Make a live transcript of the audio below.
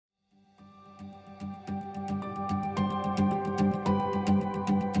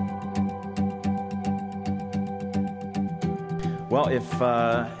Well,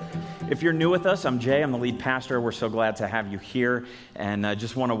 if you're new with us, I'm Jay. I'm the lead pastor. We're so glad to have you here, and I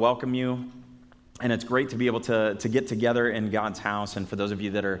just want to welcome you. And it's great to be able to get together in God's house. And for those of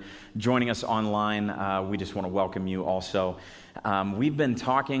you that are joining us online, we just want to welcome you also. We've been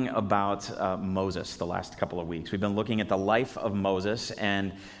talking about Moses the last couple of weeks. We've been looking at the life of Moses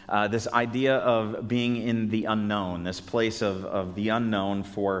and this idea of being in the unknown, this place of the unknown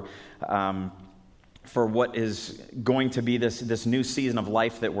for what is going to be this new season of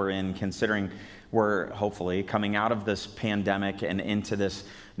life that we're in, considering we're hopefully coming out of this pandemic and into this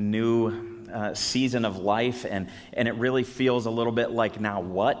new season of life, and it really feels a little bit like now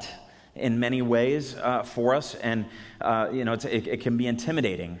what in many ways for us, and it can be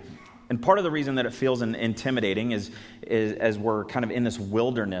intimidating. And part of the reason that it feels intimidating is as we're kind of in this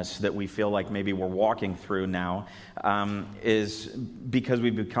wilderness that we feel like maybe we're walking through now, is because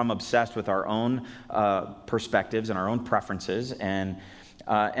we've become obsessed with our own perspectives and our own preferences and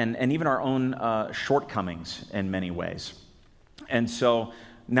even our own shortcomings in many ways. And so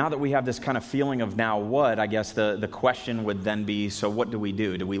now that we have this kind of feeling of now what, I guess the question would then be, so what do we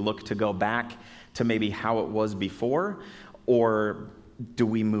do? Do we look to go back to maybe how it was before, or do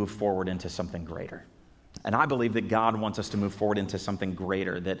we move forward into something greater? And I believe that God wants us to move forward into something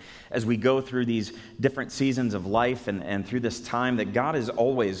greater, that as we go through these different seasons of life and through this time, that God is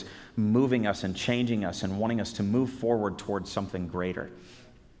always moving us and changing us and wanting us to move forward towards something greater.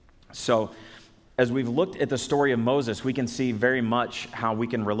 So as we've looked at the story of Moses, we can see very much how we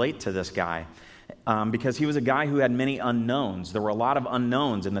can relate to this guy, because he was a guy who had many unknowns. There were a lot of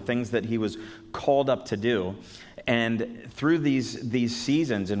unknowns in the things that he was called up to do. And through these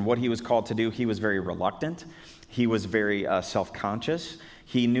seasons and what he was called to do, he was very reluctant. He was very self-conscious.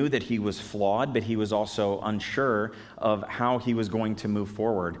 He knew that he was flawed, but he was also unsure of how he was going to move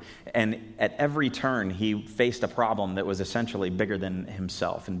forward. And at every turn, he faced a problem that was essentially bigger than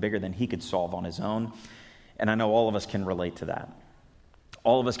himself and bigger than he could solve on his own. And I know all of us can relate to that.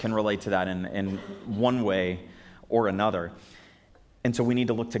 All of us can relate to that in one way or another. And so we need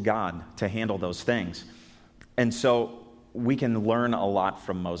to look to God to handle those things. And so we can learn a lot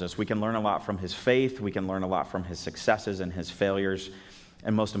from Moses. We can learn a lot from his faith. We can learn a lot from his successes and his failures.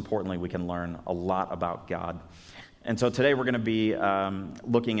 And most importantly, we can learn a lot about God. And so today we're going to be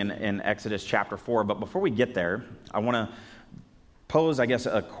looking in Exodus chapter 4. But before we get there, I want to pose, I guess,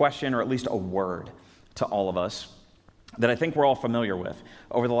 a question or at least a word to all of us that I think we're all familiar with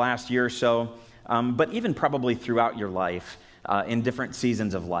over the last year or so, but even probably throughout your life in different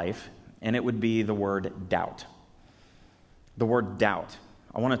seasons of life. And it would be the word doubt. The word doubt.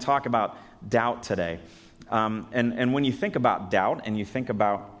 I want to talk about doubt today. And when you think about doubt and you think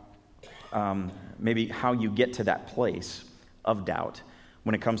about maybe how you get to that place of doubt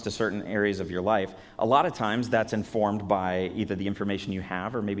when it comes to certain areas of your life, a lot of times that's informed by either the information you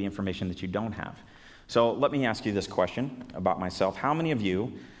have or maybe information that you don't have. So let me ask you this question about myself. How many of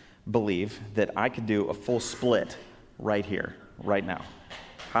you believe that I could do a full split right here, right now?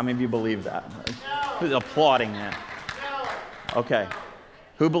 How many of you believe that? No. Who's applauding that? No. Okay.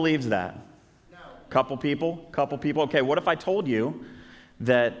 Who believes that? No. Couple people? Okay, what if I told you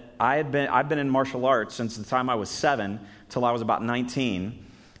that I've been in martial arts since the time I was 7 till I was about 19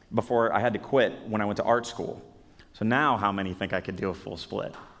 before I had to quit when I went to art school. So now how many think I could do a full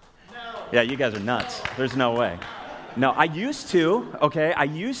split? No. Yeah, you guys are nuts. There's no way. No, I used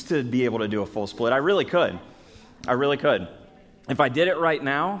to be able to do a full split. I really could. If I did it right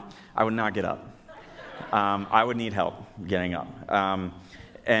now, I would not get up. I would need help getting up.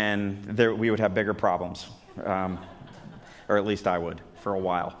 And we would have bigger problems. Or at least I would for a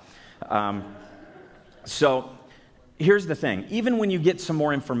while. So here's the thing. Even when you get some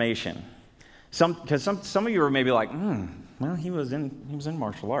more information, because some of you are maybe like, well, he was in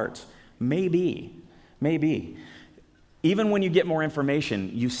martial arts. Maybe. Even when you get more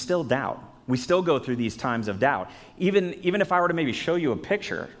information, you still doubt. We still go through these times of doubt. Even if I were to maybe show you a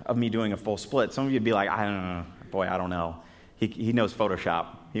picture of me doing a full split, some of you would be like, I don't know. He knows Photoshop.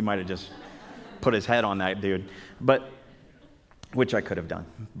 He might have just put his head on that dude. But, which I could have done.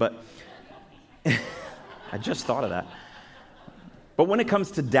 But I just thought of that. But when it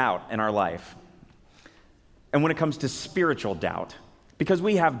comes to doubt in our life, and when it comes to spiritual doubt, because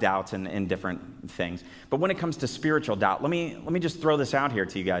we have doubts in different things. But when it comes to spiritual doubt, let me just throw this out here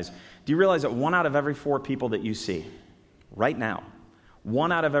to you guys. Do you realize that 1 out of every 4 people that you see right now,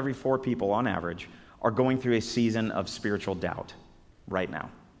 1 out of every 4 people on average are going through a season of spiritual doubt right now?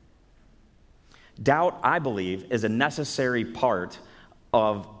 Doubt, I believe, is a necessary part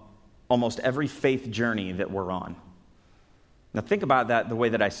of almost every faith journey that we're on. Now think about that, the way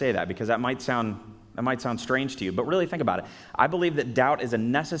that I say that, because that might sound That might sound strange to you, but really think about it. I believe that doubt is a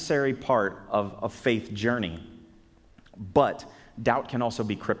necessary part of a faith journey, but doubt can also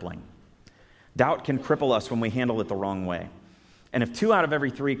be crippling. Doubt can cripple us when we handle it the wrong way. And if 2 out of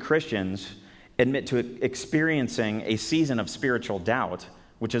every 3 Christians admit to experiencing a season of spiritual doubt,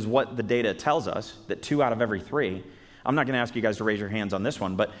 which is what the data tells us, that 2 out of every 3, I'm not going to ask you guys to raise your hands on this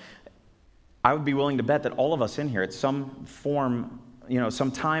one, but I would be willing to bet that all of us in here at some form,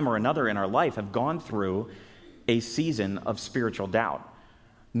 some time or another in our life have gone through a season of spiritual doubt.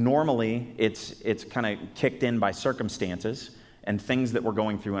 Normally, it's kind of kicked in by circumstances and things that we're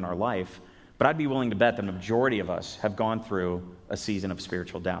going through in our life, but I'd be willing to bet the majority of us have gone through a season of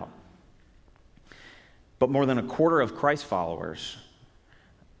spiritual doubt. But more than a quarter of Christ followers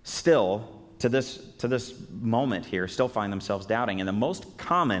still, to this moment here, still find themselves doubting. And the most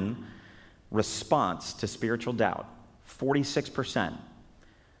common response to spiritual doubt, 46%,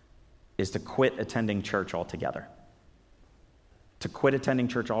 is to quit attending church altogether. To quit attending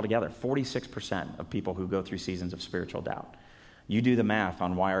church altogether. 46% of people who go through seasons of spiritual doubt. You do the math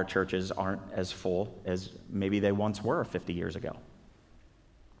on why our churches aren't as full as maybe they once were 50 years ago.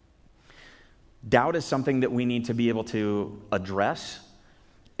 Doubt is something that we need to be able to address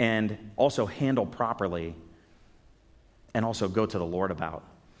and also handle properly and also go to the Lord about,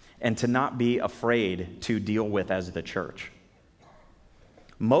 and to not be afraid to deal with as the church.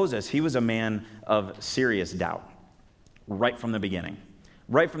 Moses, he was a man of serious doubt right from the beginning.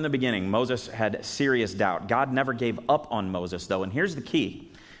 Right from the beginning, Moses had serious doubt. God never gave up on Moses, though, and here's the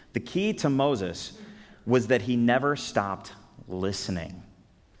key. The key to Moses was that he never stopped listening.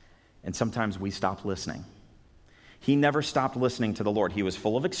 And sometimes we stop listening. He never stopped listening to the Lord. He was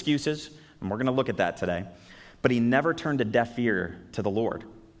full of excuses, and we're going to look at that today, but he never turned a deaf ear to the Lord.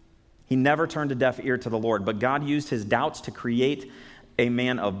 He never turned a deaf ear to the Lord, but God used his doubts to create a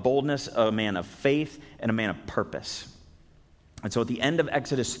man of boldness, a man of faith, and a man of purpose. And so at the end of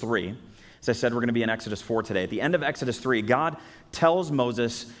Exodus 3, as I said, we're going to be in Exodus 4 today. At the end of Exodus 3, God tells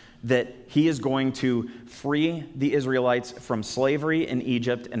Moses that he is going to free the Israelites from slavery in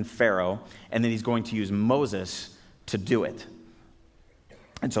Egypt and Pharaoh, and then he's going to use Moses to do it.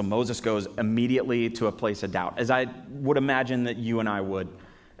 And so Moses goes immediately to a place of doubt, as I would imagine that you and I would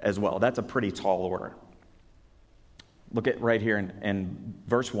as well. That's a pretty tall order. Look at right here in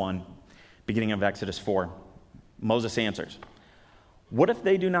verse 1, beginning of Exodus 4. Moses answers, "What if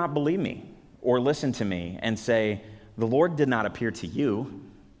they do not believe me or listen to me and say, 'The Lord did not appear to you'?"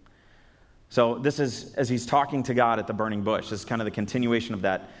 So this is as he's talking to God at the burning bush. This is kind of the continuation of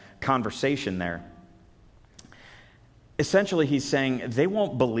that conversation there. Essentially, he's saying, they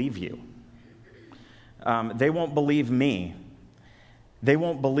won't believe you. They won't believe me. They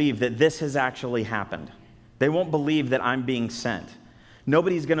won't believe that this has actually happened. They won't believe that I'm being sent.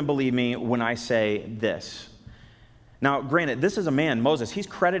 Nobody's going to believe me when I say this. Now, granted, this is a man, Moses, he's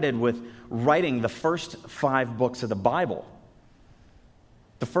credited with writing the first 5 books of the Bible.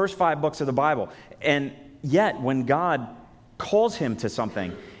 The first 5 books of the Bible. And yet, when God calls him to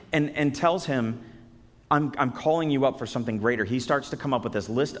something and tells him, I'm calling you up for something greater, he starts to come up with this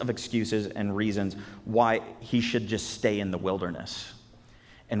list of excuses and reasons why he should just stay in the wilderness.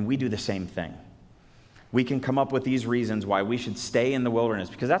 And we do the same thing. We can come up with these reasons why we should stay in the wilderness,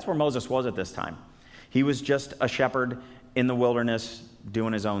 because that's where Moses was at this time. He was just a shepherd in the wilderness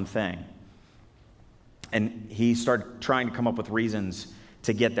doing his own thing. And he started trying to come up with reasons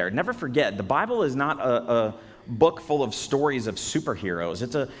to get there. Never forget, the Bible is not a book full of stories of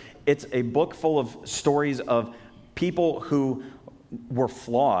superheroes. It's a book full of stories of people who were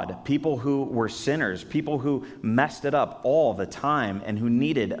flawed, people who were sinners, people who messed it up all the time and who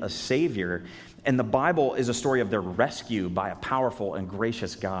needed a Savior. And the Bible is a story of their rescue by a powerful and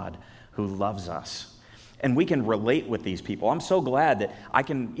gracious God who loves us. And we can relate with these people. I'm so glad that I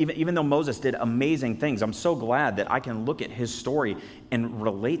can, even though Moses did amazing things, I'm so glad that I can look at his story and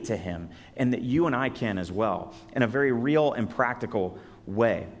relate to him, and that you and I can as well, in a very real and practical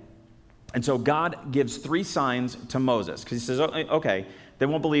way. And so God gives 3 signs to Moses, because he says, okay, they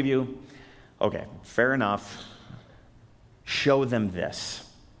won't believe you. Okay, fair enough. Show them this.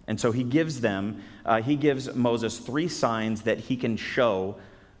 And so he gives Moses 3 signs that he can show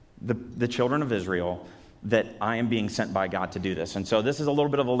the children of Israel that I am being sent by God to do this. And so this is a little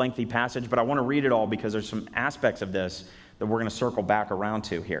bit of a lengthy passage, but I want to read it all because there's some aspects of this that we're going to circle back around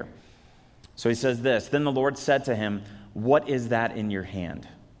to here. So he says this, "Then the Lord said to him, 'What is that in your hand?'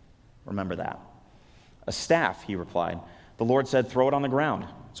 Remember that. 'A staff,' he replied. The Lord said, 'Throw it on the ground.'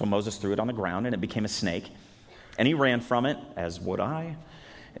 So Moses threw it on the ground, and it became a snake. And he ran from it, as would I.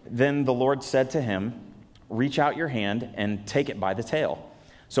 Then the Lord said to him, 'Reach out your hand and take it by the tail.'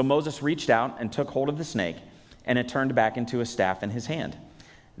 So Moses reached out and took hold of the snake, and it turned back into a staff in his hand.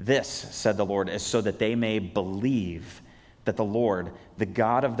 This, said the Lord, is so that they may believe that the Lord, the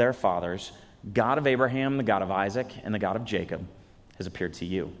God of their fathers, God of Abraham, the God of Isaac, and the God of Jacob, has appeared to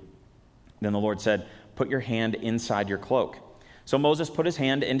you. Then the Lord said, put your hand inside your cloak. So Moses put his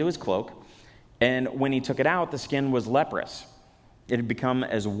hand into his cloak, and when he took it out, the skin was leprous. It had become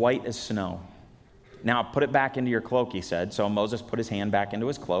as white as snow. Now put it back into your cloak, he said. So Moses put his hand back into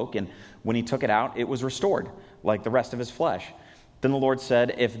his cloak, and when he took it out, it was restored, like the rest of his flesh. Then the Lord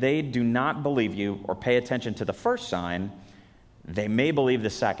said, if they do not believe you or pay attention to the first sign, they may believe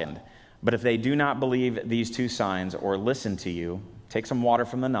the second. But if they do not believe these two signs or listen to you, take some water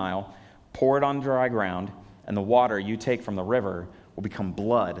from the Nile, pour it on dry ground, and the water you take from the river will become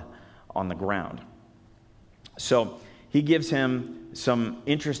blood on the ground. So he gives him some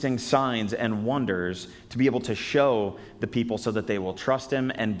interesting signs and wonders to be able to show the people so that they will trust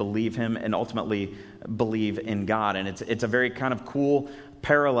him and believe him and ultimately believe in God. And it's a very kind of cool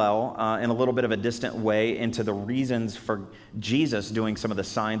parallel in a little bit of a distant way into the reasons for Jesus doing some of the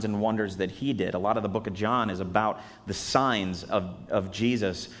signs and wonders that he did. A lot of the book of John is about the signs of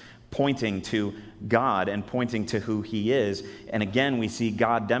Jesus pointing to God and pointing to who he is. And again, we see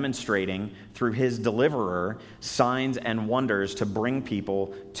God demonstrating through his deliverer signs and wonders to bring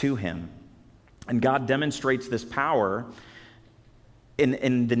people to him. And God demonstrates this power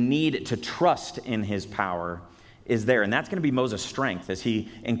in the need to trust in his power is there. And that's going to be Moses' strength as he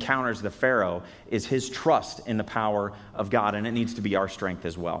encounters the Pharaoh, is his trust in the power of God. And it needs to be our strength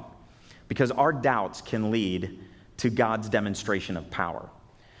as well. Because our doubts can lead to God's demonstration of power.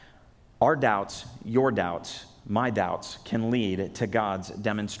 Our doubts, your doubts, my doubts can lead to God's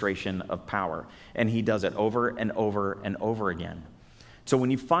demonstration of power. And he does it over and over and over again. So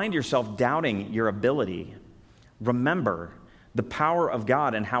when you find yourself doubting your ability, remember the power of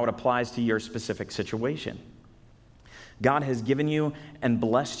God and how it applies to your specific situation. God has given you and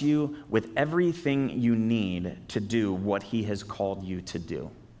blessed you with everything you need to do what he has called you to do.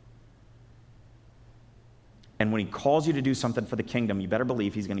 And when he calls you to do something for the kingdom, you better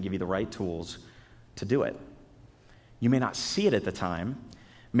believe he's going to give you the right tools to do it. You may not see it at the time,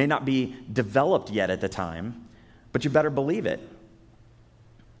 may not be developed yet at the time, but you better believe it.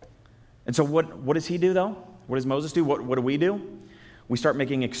 And so what does he do, though? What does Moses do? What do we do? We start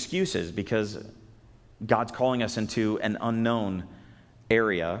making excuses because God's calling us into an unknown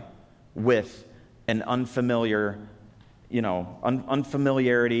area with an unfamiliar,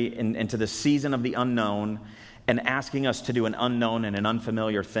 unfamiliarity into the season of the unknown, and asking us to do an unknown and an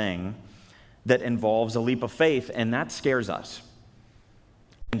unfamiliar thing that involves a leap of faith, and that scares us.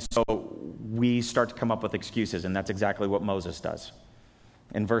 And so we start to come up with excuses, and that's exactly what Moses does.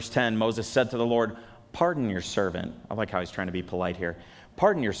 In verse 10, Moses said to the Lord, "Pardon your servant." I like how he's trying to be polite here.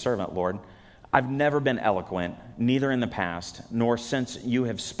 "Pardon your servant, Lord. I've never been eloquent, neither in the past, nor since you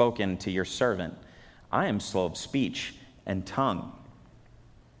have spoken to your servant. I am slow of speech and tongue."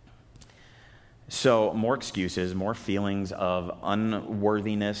 So more excuses, more feelings of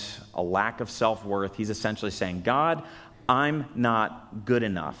unworthiness, a lack of self-worth. He's essentially saying, God, I'm not good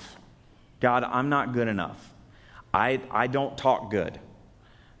enough. God, I'm not good enough. I don't talk good,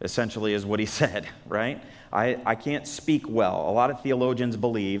 essentially is what he said, right? I can't speak well. A lot of theologians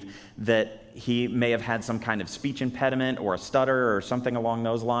believe that he may have had some kind of speech impediment or a stutter or something along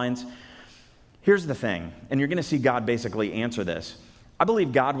those lines. Here's the thing, and you're going to see God basically answer this. I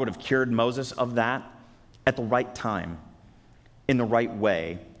believe God would have cured Moses of that at the right time, in the right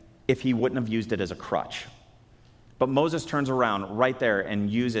way, if he wouldn't have used it as a crutch. But Moses turns around right there and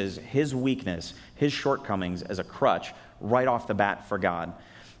uses his weakness, his shortcomings as a crutch right off the bat for God.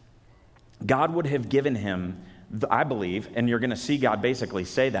 God would have given him, I believe, and you're going to see God basically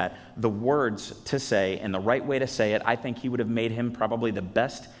say that, the words to say and the right way to say it. I think he would have made him probably the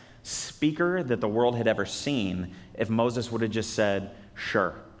best speaker that the world had ever seen if Moses would have just said,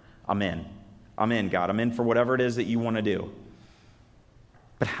 "Sure, I'm in. I'm in, God. I'm in for whatever it is that you want to do."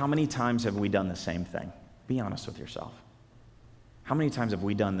 But how many times have we done the same thing? Be honest with yourself. How many times have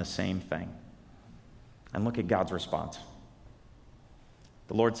we done the same thing? And look at God's response.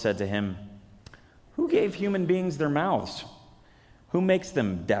 The Lord said to him, "Who gave human beings their mouths? Who makes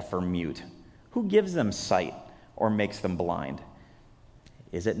them deaf or mute? Who gives them sight or makes them blind?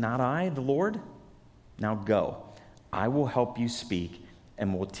 Is it not I, the Lord? Now go. I will help you speak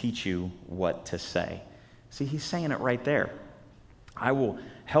and will teach you what to say." See, he's saying it right there. I will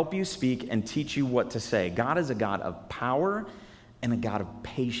help you speak and teach you what to say. God is a God of power and a God of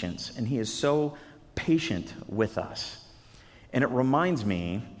patience, and he is so patient with us. And it reminds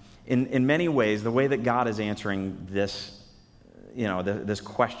me, in many ways, the way that God is answering this this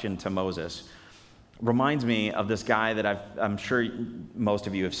question to Moses reminds me of this guy that I'm sure most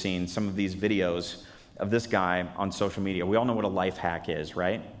of you have seen some of these videos of this guy on social media. We all know what a life hack is,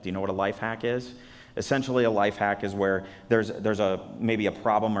 right? Do you know what a life hack is? Essentially, a life hack is where there's maybe a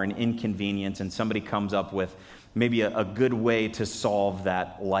problem or an inconvenience, and somebody comes up with maybe a good way to solve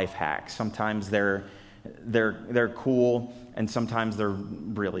that life hack. Sometimes they're cool, and sometimes they're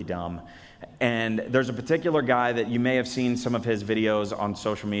really dumb. And there's a particular guy that you may have seen some of his videos on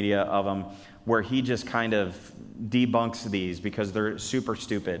social media of him, where he just kind of debunks these because they're super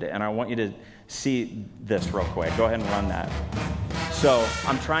stupid. And I want you to see this real quick. Go ahead and run that. So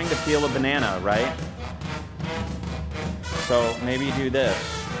I'm trying to peel a banana, right? So maybe you do this.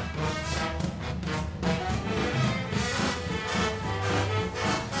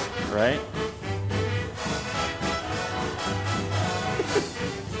 Right?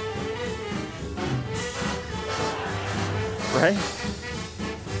 Right?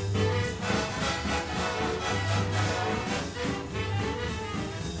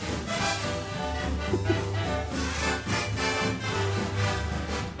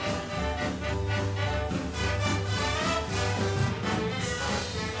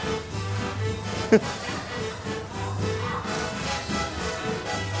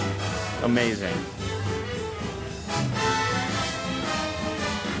 Amazing.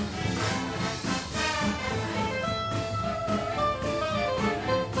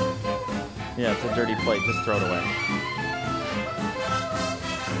 Yeah, it's a dirty plate. Just throw it away.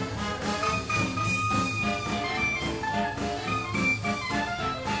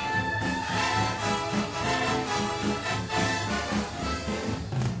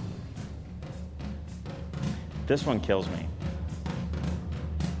 This one kills me.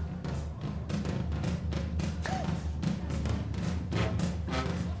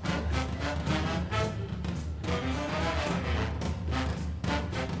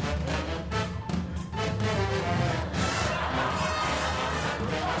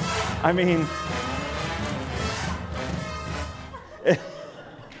 I mean,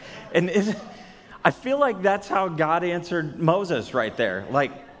 I feel like that's how God answered Moses right there.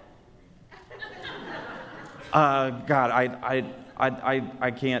 Like, God,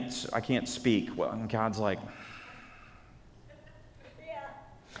 I can't speak. Well, and God's like,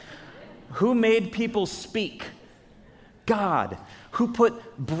 who made people speak? God. Who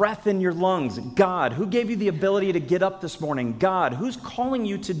put breath in your lungs? God. Who gave you the ability to get up this morning? God. Who's calling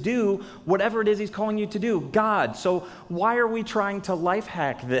you to do whatever it is he's calling you to do? God. So why are we trying to life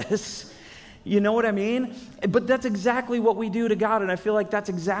hack this? You know what I mean? But that's exactly what we do to God, and I feel like that's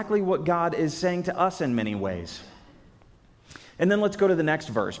exactly what God is saying to us in many ways. And then let's go to the next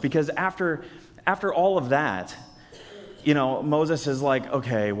verse, because after all of that, Moses is like,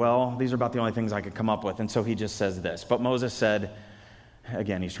 okay, well, these are about the only things I could come up with. And so he just says this. But Moses said,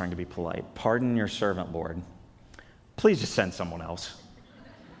 again, he's trying to be polite, "Pardon your servant, Lord. Please just send someone else."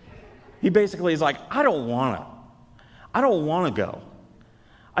 He basically is like, I don't want to go.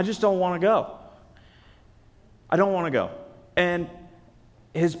 I just don't want to go. I don't want to go. And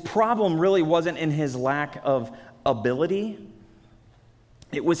his problem really wasn't in his lack of ability.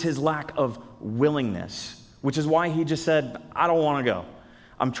 It was his lack of willingness, which is why he just said, I don't want to go.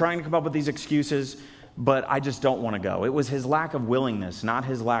 I'm trying to come up with these excuses, but I just don't want to go. It was his lack of willingness, not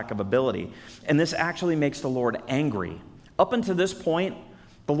his lack of ability. And this actually makes the Lord angry. Up until this point,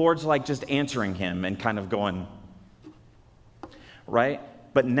 the Lord's like just answering him and kind of going, right?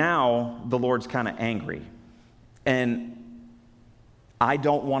 But now the Lord's kind of angry. And I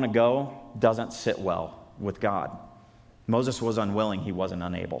don't want to go doesn't sit well with God. Moses was unwilling, he wasn't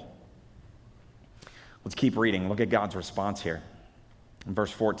unable. Let's keep reading. Look at God's response here. In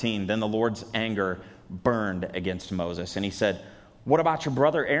verse 14, then the Lord's anger burned against Moses, and he said, "What about your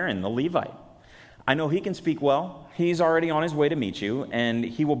brother Aaron, the Levite? I know he can speak well. He's already on his way to meet you, and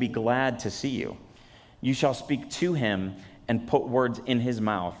he will be glad to see you. You shall speak to him and put words in his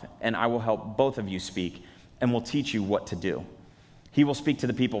mouth, and I will help both of you speak and will teach you what to do. He will speak to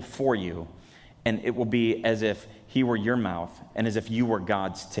the people for you, and it will be as if he were your mouth and as if you were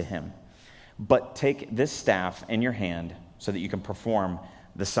God's to him. But take this staff in your hand so that you can perform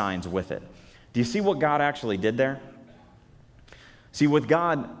the signs with it." Do you see what God actually did there? See, with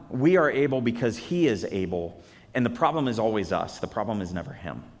God, we are able because he is able, and the problem is always us. The problem is never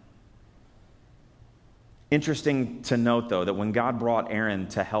him. Interesting to note, though, that when God brought Aaron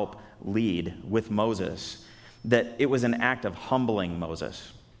to help lead with Moses, that it was an act of humbling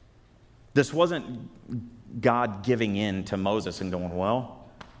Moses. This wasn't God giving in to Moses and going, well,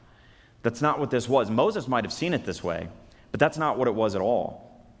 that's not what this was. Moses might have seen it this way, but that's not what it was at all.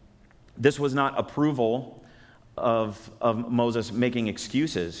 This was not approval of Moses making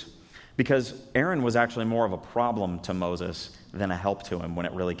excuses, because Aaron was actually more of a problem to Moses than a help to him when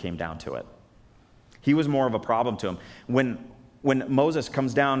it really came down to it. He was more of a problem to him. When Moses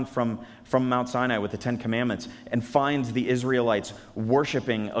comes down from Mount Sinai with the Ten Commandments and finds the Israelites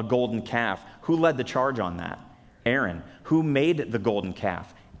worshiping a golden calf, who led the charge on that? Aaron. Who made the golden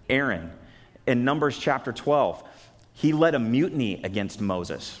calf? Aaron. In Numbers chapter 12, he led a mutiny against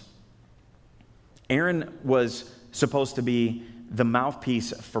Moses. Aaron was supposed to be the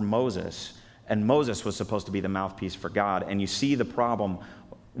mouthpiece for Moses, and Moses was supposed to be the mouthpiece for God. And you see the problem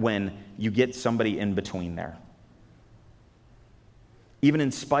when you get somebody in between there. Even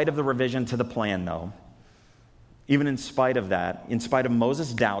in spite of the revision to the plan, though, even in spite of that, in spite of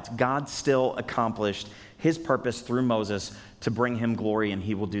Moses' doubts, God still accomplished his purpose through Moses to bring him glory, and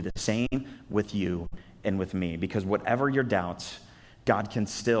he will do the same with you and with me. Because whatever your doubts, God can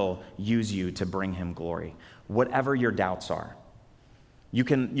still use you to bring him glory. Whatever your doubts are. You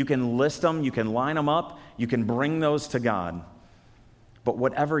can list them, you can line them up, you can bring those to God. But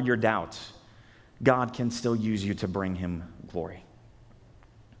whatever your doubts, God can still use you to bring him glory.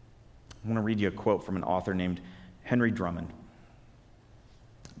 I want to read you a quote from an author named Henry Drummond.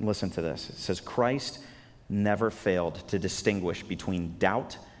 Listen to this. It says, Christ never failed to distinguish between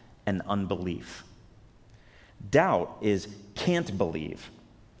doubt and unbelief. Doubt is can't believe.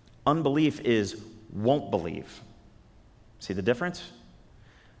 Unbelief is won't believe. See the difference?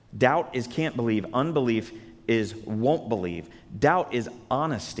 Doubt is can't believe. Unbelief is won't believe. Doubt is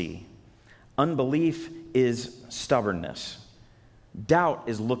honesty. Unbelief is stubbornness. Doubt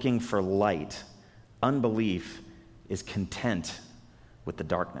is looking for light. Unbelief is content with the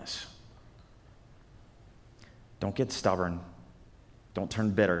darkness. Don't get stubborn. Don't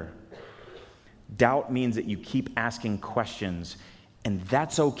turn bitter. Doubt means that you keep asking questions, and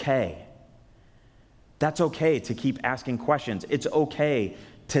that's okay. That's okay to keep asking questions. It's okay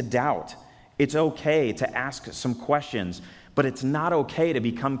to doubt. It's okay to ask some questions, but it's not okay to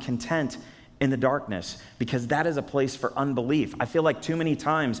become content in the darkness, because that is a place for unbelief. I feel like too many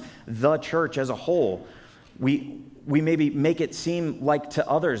times the church as a whole, we maybe make it seem like to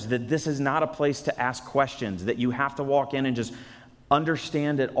others that this is not a place to ask questions, that you have to walk in and just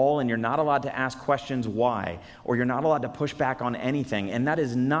understand it all, and you're not allowed to ask questions why, or you're not allowed to push back on anything, and that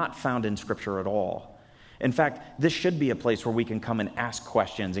is not found in Scripture at all. In fact, this should be a place where we can come and ask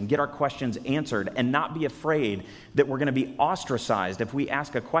questions and get our questions answered and not be afraid that we're going to be ostracized if we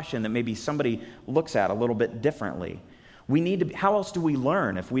ask a question that maybe somebody looks at a little bit differently. How else do we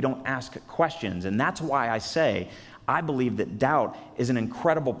learn if we don't ask questions? And that's why I say I believe that doubt is an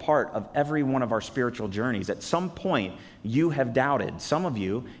incredible part of every one of our spiritual journeys. At some point, you have doubted. Some of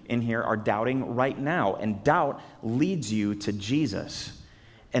you in here are doubting right now, and doubt leads you to Jesus.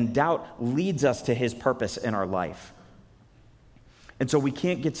 And doubt leads us to his purpose in our life. And so we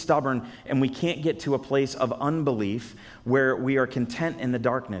can't get stubborn, and we can't get to a place of unbelief where we are content in the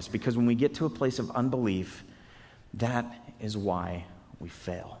darkness, because when we get to a place of unbelief, that is why we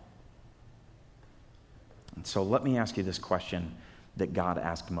fail. And so let me ask you this question that God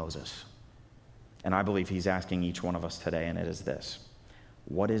asked Moses. And I believe he's asking each one of us today, and it is this: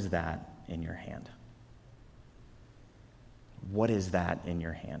 what is that in your hand? What is that in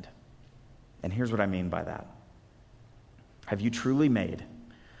your hand? And here's what I mean by that. Have you truly made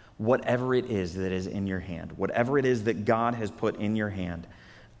whatever it is that is in your hand, whatever it is that God has put in your hand,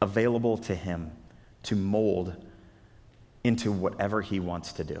 available to him to mold into whatever he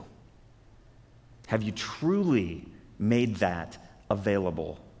wants to do? Have you truly made that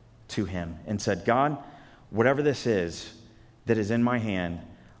available to him and said, God, whatever this is that is in my hand,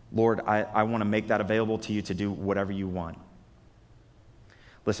 Lord, I want to make that available to you to do whatever you want?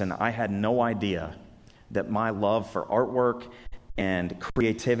 Listen, I had no idea that my love for artwork and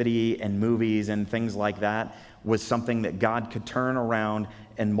creativity and movies and things like that was something that God could turn around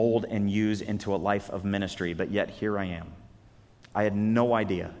and mold and use into a life of ministry, but yet here I am. I had no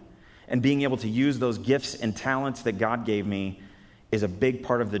idea. And being able to use those gifts and talents that God gave me is a big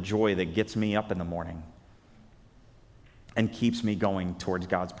part of the joy that gets me up in the morning and keeps me going towards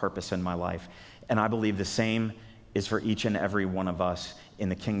God's purpose in my life. And I believe the same is for each and every one of us in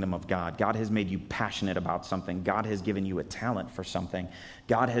the kingdom of God. God has made you passionate about something. God has given you a talent for something.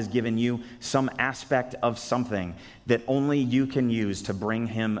 God has given you some aspect of something that only you can use to bring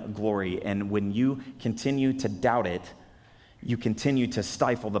him glory. And when you continue to doubt it, you continue to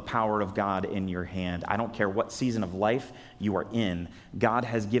stifle the power of God in your hand. I don't care what season of life you are in. God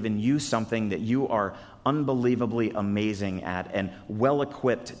has given you something that you are unbelievably amazing at and well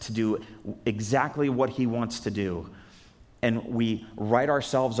equipped to do exactly what he wants to do. and we write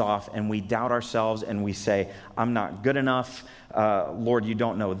ourselves off and we doubt ourselves and we say, I'm not good enough. Lord, you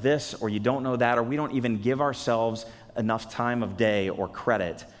don't know this or you don't know that, or we don't even give ourselves enough time of day or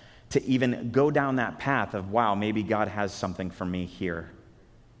credit to even go down that path of, wow, maybe God has something for me here.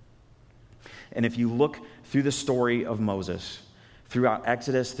 And if you look through the story of Moses, throughout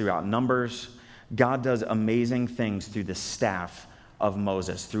Exodus, throughout Numbers, God does amazing things through the staff of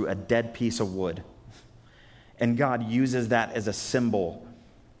Moses, through a dead piece of wood. And God uses that as a symbol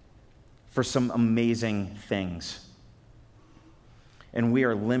for some amazing things. And we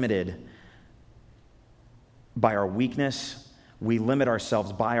are limited by our weakness. We limit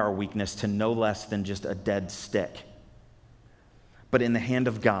ourselves by our weakness to no less than just a dead stick. But in the hand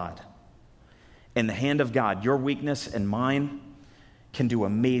of God, your weakness and mine can do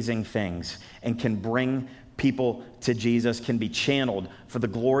amazing things and can bring people to Jesus, can be channeled for the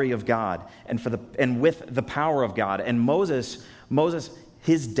glory of God and with the power of God. And Moses,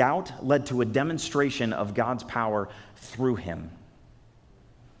 his doubt led to a demonstration of God's power through him.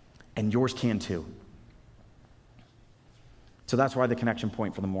 And yours can too. So that's why the connection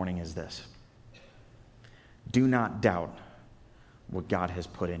point for the morning is this. Do not doubt what God has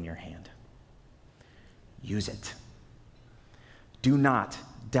put in your hand. Use it. Do not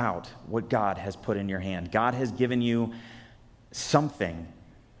doubt what God has put in your hand. God has given you something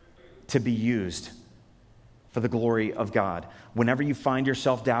to be used for the glory of God. Whenever you find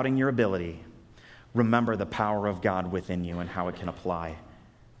yourself doubting your ability, remember the power of God within you and how it can apply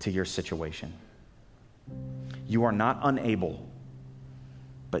to your situation. You are not unable,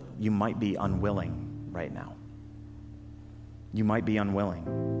 but you might be unwilling right now. You might be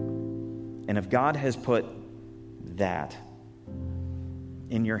unwilling. And if God has put that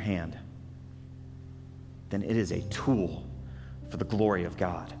in your hand, then it is a tool for the glory of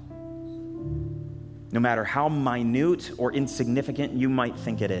God. No matter how minute or insignificant you might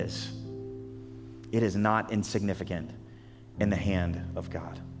think it is not insignificant in the hand of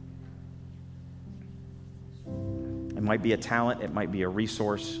God. It might be a talent, it might be a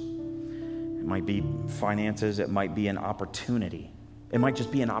resource, it might be finances, it might be an opportunity. It might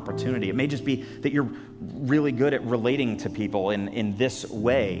just be an opportunity. It may just be that you're really good at relating to people in this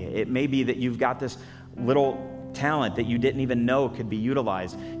way. It may be that you've got this little talent that you didn't even know could be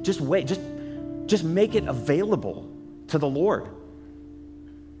utilized. Just wait. Just make it available to the Lord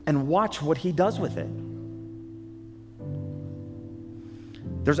and watch what He does with it.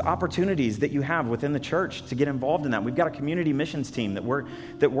 There's opportunities that you have within the church to get involved in that. We've got a community missions team that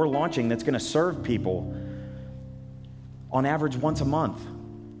we're launching that's going to serve people on average once a month,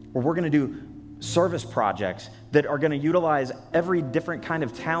 where we're going to do service projects that are going to utilize every different kind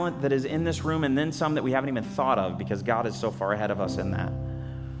of talent that is in this room and then some that we haven't even thought of because God is so far ahead of us in that.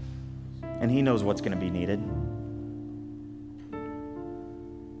 And He knows what's going to be needed.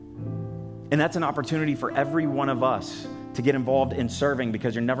 And that's an opportunity for every one of us to get involved in serving,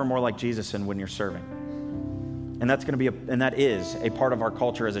 because you're never more like Jesus than when you're serving. And that's going to be and that is a part of our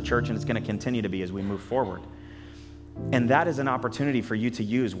culture as a church, and it's going to continue to be as we move forward. And that is an opportunity for you to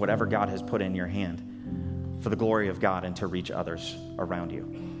use whatever God has put in your hand for the glory of God and to reach others around you.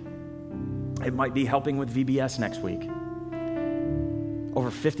 It might be helping with VBS next week. Over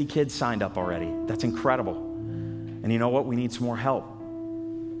 50 kids signed up already. That's incredible. And you know what? We need some more help.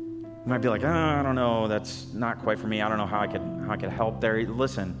 You might be like, I don't know, that's not quite for me. I don't know how I could help there.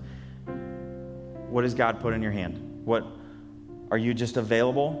 Listen, what has God put in your hand? What are you just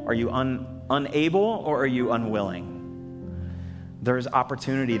available? Are you unable, or are you unwilling? There's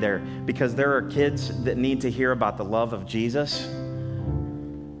opportunity there, because there are kids that need to hear about the love of Jesus,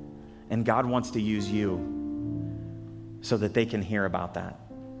 and God wants to use you so that they can hear about that.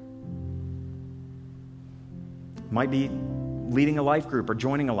 Might be leading a life group or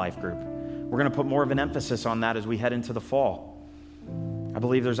joining a life group. We're going to put more of an emphasis on that as we head into the fall. I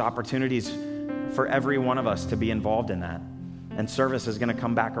believe there's opportunities for every one of us to be involved in that, and service is going to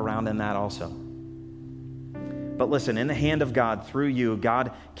come back around in that also. But listen, in the hand of God, through you,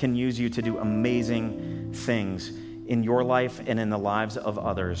 God can use you to do amazing things in your life and in the lives of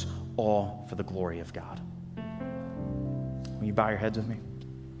others, all for the glory of God. Will you bow your heads with me?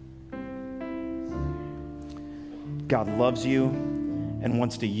 God loves you and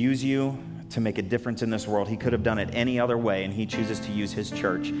wants to use you to make a difference in this world. He could have done it any other way, and He chooses to use His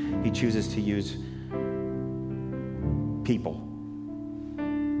church. He chooses to use people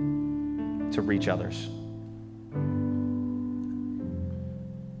to reach others.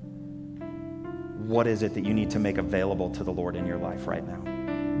 What is it that you need to make available to the Lord in your life right now?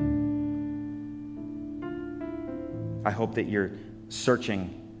 I hope that you're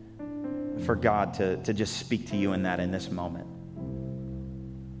searching for God to just speak to you in that in this moment.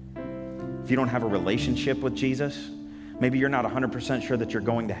 If you don't have a relationship with Jesus, maybe you're not 100% sure that you're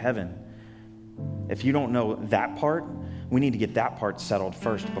going to heaven. If you don't know that part, we need to get that part settled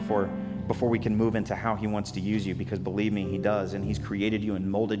first before we can move into how he wants to use you, because believe me, he does, and he's created you and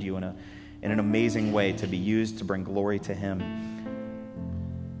molded you in an amazing way to be used to bring glory to him.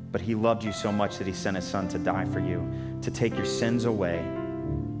 But he loved you so much that he sent his son to die for you, to take your sins away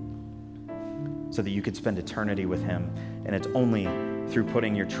so that you could spend eternity with him. And it's only through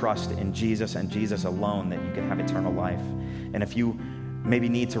putting your trust in Jesus and Jesus alone that you can have eternal life. And if you maybe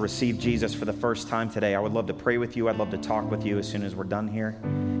need to receive Jesus for the first time today, I would love to pray with you. I'd love to talk with you as soon as we're done here.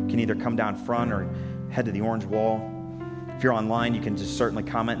 You can either come down front or head to the orange wall. If you're online, you can just certainly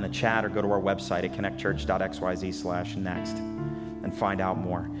comment in the chat or go to our website at connectchurch.xyz/next and find out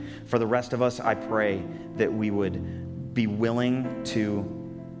more. For the rest of us, I pray that we would be willing to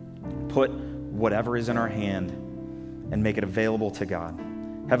put whatever is in our hand and make it available to God.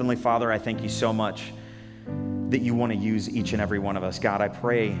 Heavenly Father, I thank you so much that you want to use each and every one of us. God, I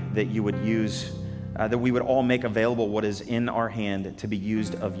pray that you would use, that we would all make available what is in our hand to be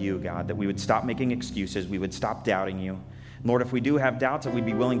used of you, God, that we would stop making excuses, we would stop doubting you. Lord, if we do have doubts, that we'd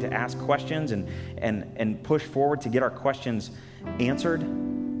be willing to ask questions and push forward to get our questions answered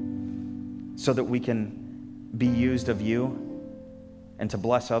so that we can be used of you and to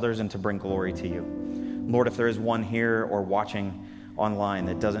bless others and to bring glory to you. Lord, if there is one here or watching online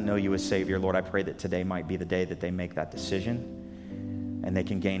that doesn't know you as Savior, Lord, I pray that today might be the day that they make that decision and they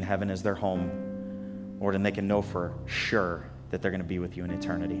can gain heaven as their home, Lord, and they can know for sure that they're going to be with you in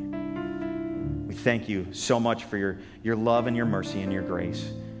eternity. We thank you so much for your love and your mercy and your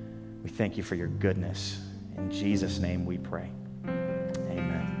grace. We thank you for your goodness. In Jesus' name we pray.